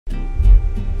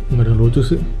nggak ada lucu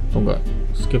sih, atau enggak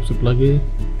skip lagi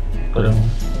kadang.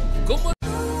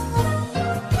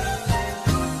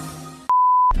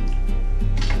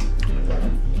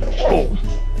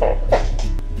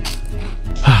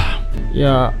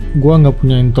 Ya, gua nggak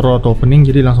punya intro atau opening,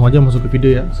 jadi langsung aja masuk ke video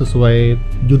ya, sesuai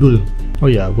judul. Oh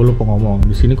ya, gue lupa ngomong.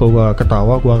 Di sini kalau gua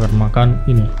ketawa, gua akan makan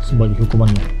ini sebagai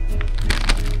hukumannya.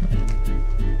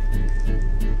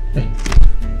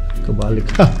 Kebalik.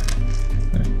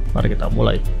 Mari kita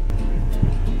mulai.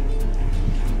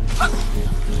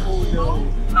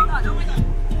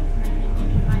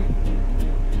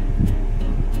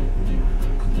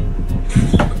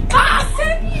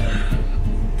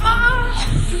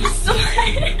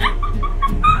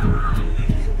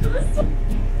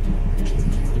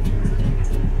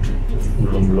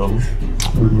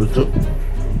 belum lucu.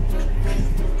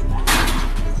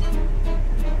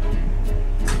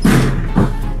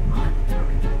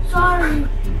 Sorry.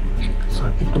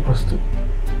 Sakit tuh pasti.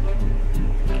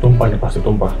 Tumpahnya pasti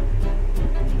tumpah.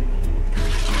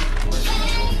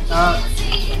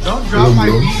 Don't drop my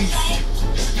piece.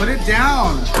 Put it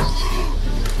down.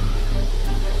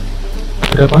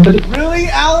 Ada apaan tadi? Really,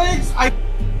 Alex?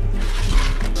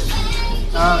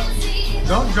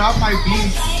 Don't drop my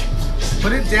piece.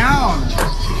 Put it down.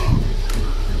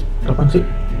 Apaan sih?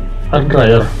 Air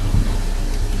dryer.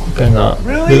 Oke, enggak.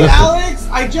 Really, Alex?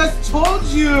 I just told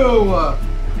you.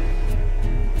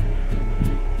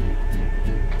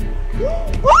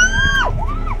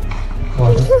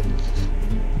 Waduh.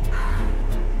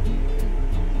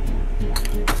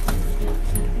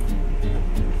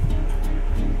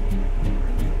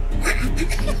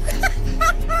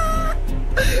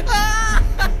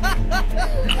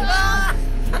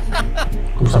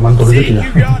 Aku bisa mantul gitu ya.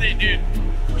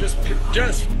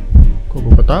 Kok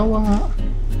gue ketawa?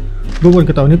 Gue bukan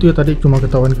ketawain itu ya tadi, cuma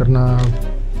ketawain karena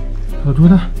aduh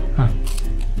dah.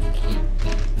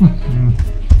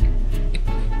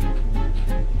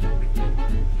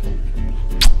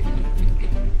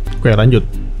 Oke, lanjut.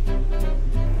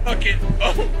 Oke.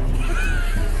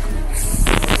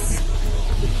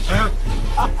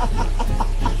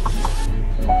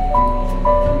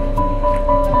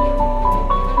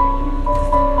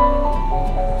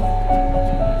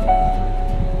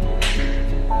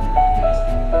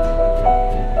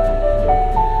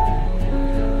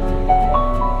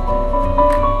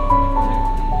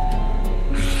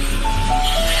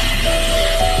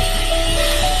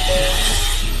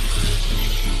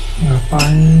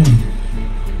 Ngapain?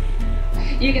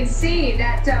 You can see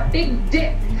that big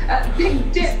dip.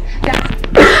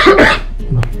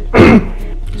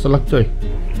 Selak coy.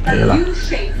 A U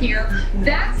shape here.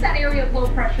 That's that area of low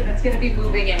pressure that's going to be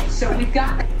moving in. So we've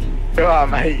got. Coba,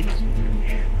 mate.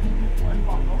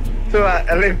 Coba,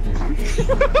 Alif.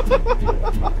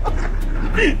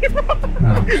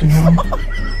 Nah, sini.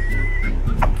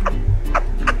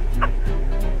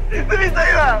 Itu bisa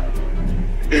ya?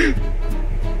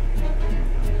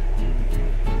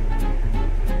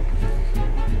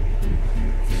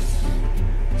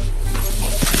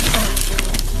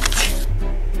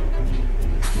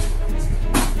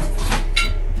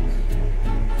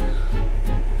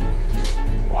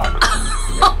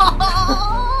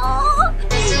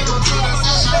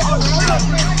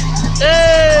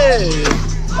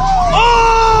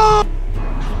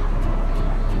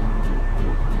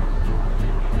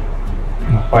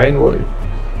 Ngapain woi?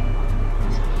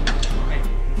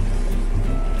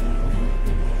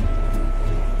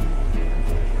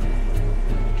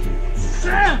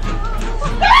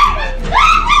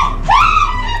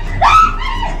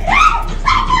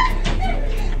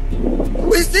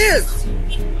 Who is this?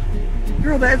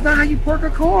 Girl, that's not how you park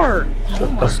a car.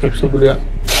 Skip dulu ya.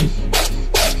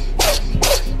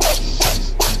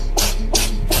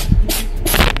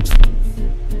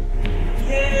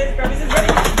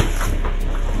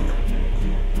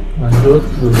 Lanjut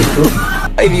dulu.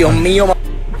 Ay, Dios mío.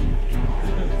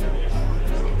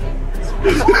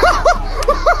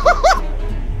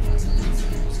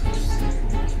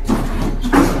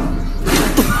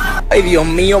 Ay, Dios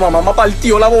mío, mamá me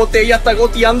partió la botella, está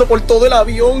goteando por todo el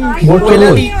avión. Huele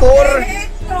a licor.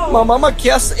 Mamá,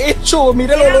 ¿qué has hecho?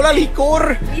 Mira el olor a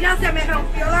licor. Mira, se me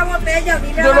rompió la botella.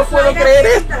 Dile Yo no puedo creer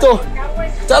esto.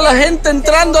 Está la gente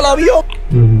entrando al avión.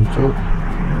 Lucu.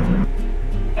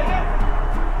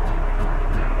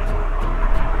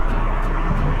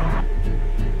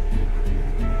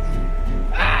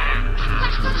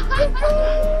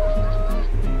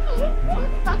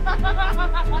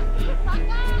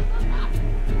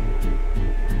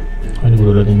 Ini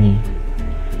gue udah ini.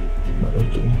 Nggak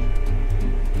lucu nih.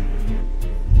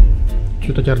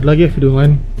 Kita cari lagi ya video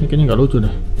lain. Ini kayaknya nggak lucu dah.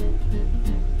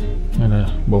 Nah, ada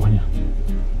bawahnya.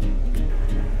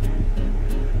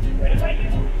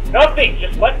 Nothing,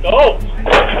 just let go.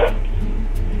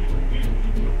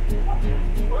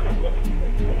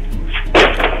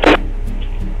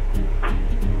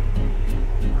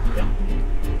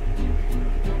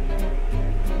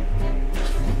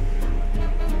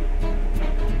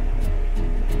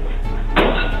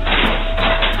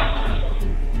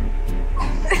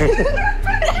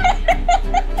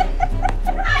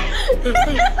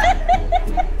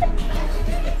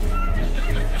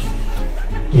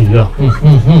 Iya,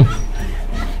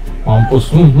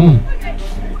 mampus, Ini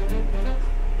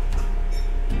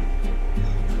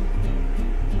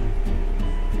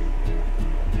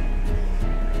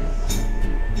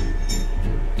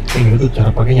tuh cara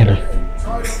pakainya deh.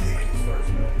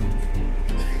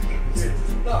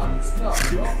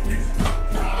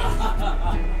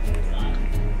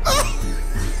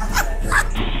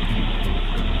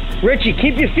 Richie,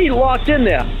 keep your feet locked in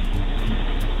there.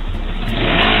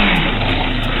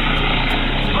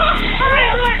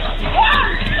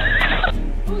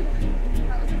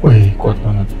 Wih, kuat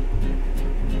banget.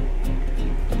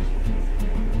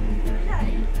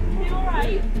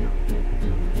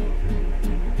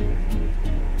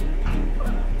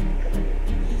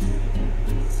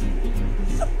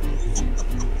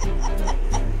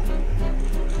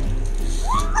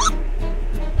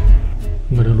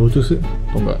 Nggak ada lucu sih,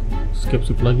 atau nggak skip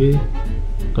lagi,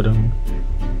 kadang.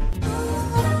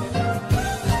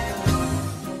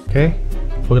 Oke,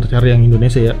 kalau kita cari yang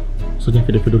Indonesia ya, maksudnya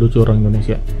video-video lucu orang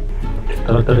Indonesia.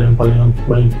 Kita lihat yang paling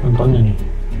banyak nontonnya nih,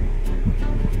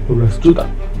 12 juta.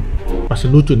 Pasti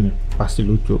lucu nih, pasti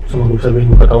lucu. Semoga bisa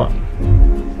bikin gue ketawa.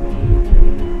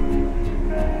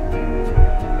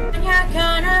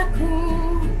 Tanyakan aku,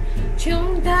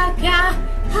 cintakah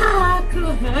aku.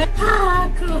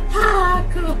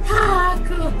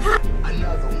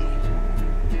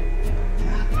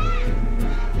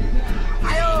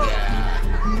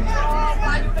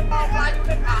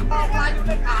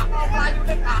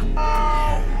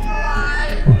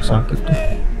 Oh, sakit tuh.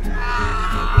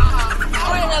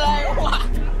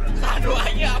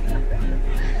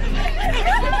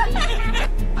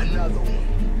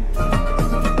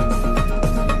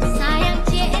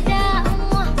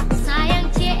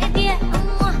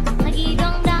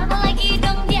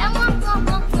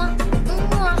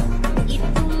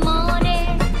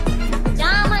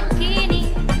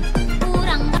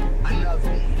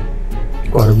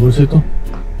 Kok ada bus itu?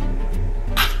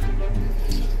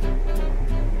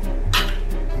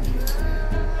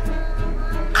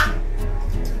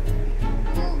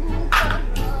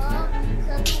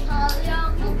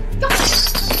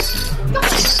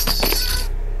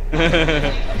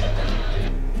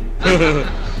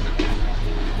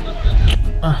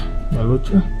 Nggak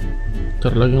lucu.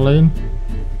 Cari lagi yang lain.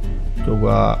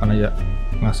 Coba anak ya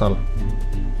ngasal.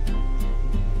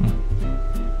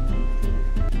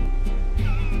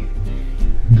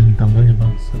 Tanggalnya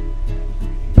bangsa.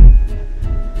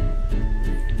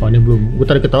 Oh, ini belum. Gue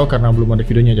tadi ketawa karena belum ada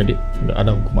videonya, jadi nggak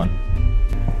ada hukuman.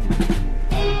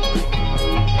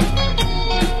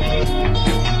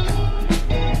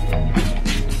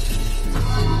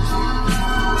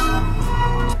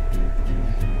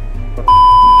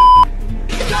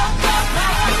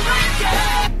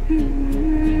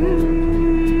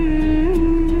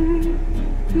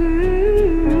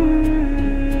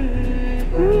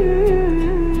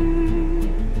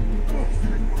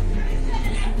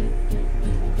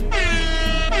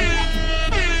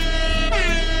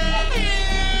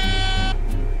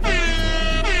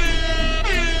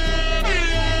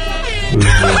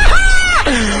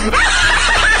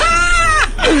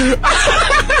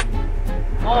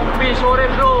 Kopi sore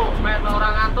bro, met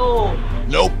orang atuh.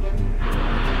 Nope.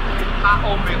 Tak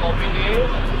ombe kopi ini.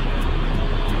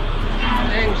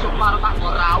 Ning supar tak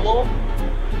rawuh.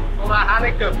 Orahane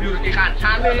gebyur ki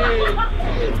kancane.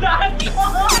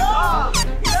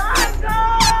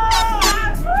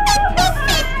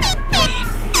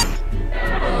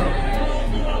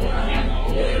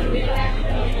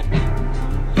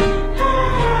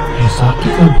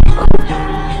 Sakit kan?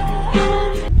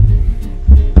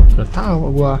 Ketawa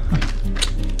gua.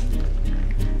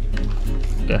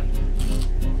 Oke.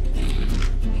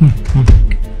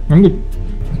 Lanjut.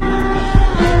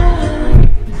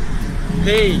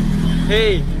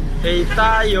 Hey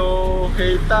tayo.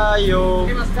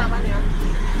 Ini mas kapan ya?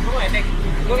 Gue ngedek,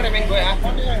 gue ngeremehin gue ya.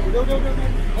 Udah.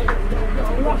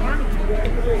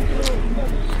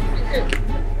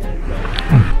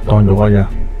 Tonjok aja.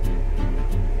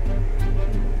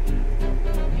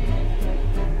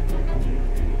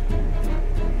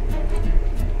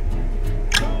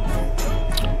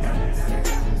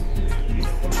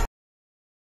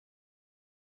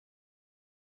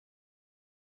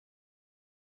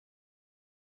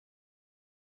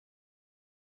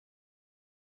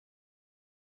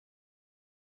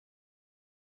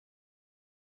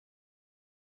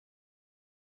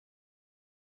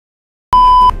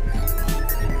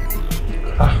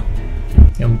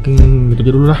 Ya mungkin gitu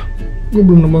aja dulu lah. Gue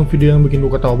belum nemu video yang bikin gue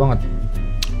ketawa banget.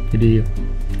 Jadi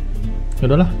ya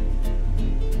udahlah.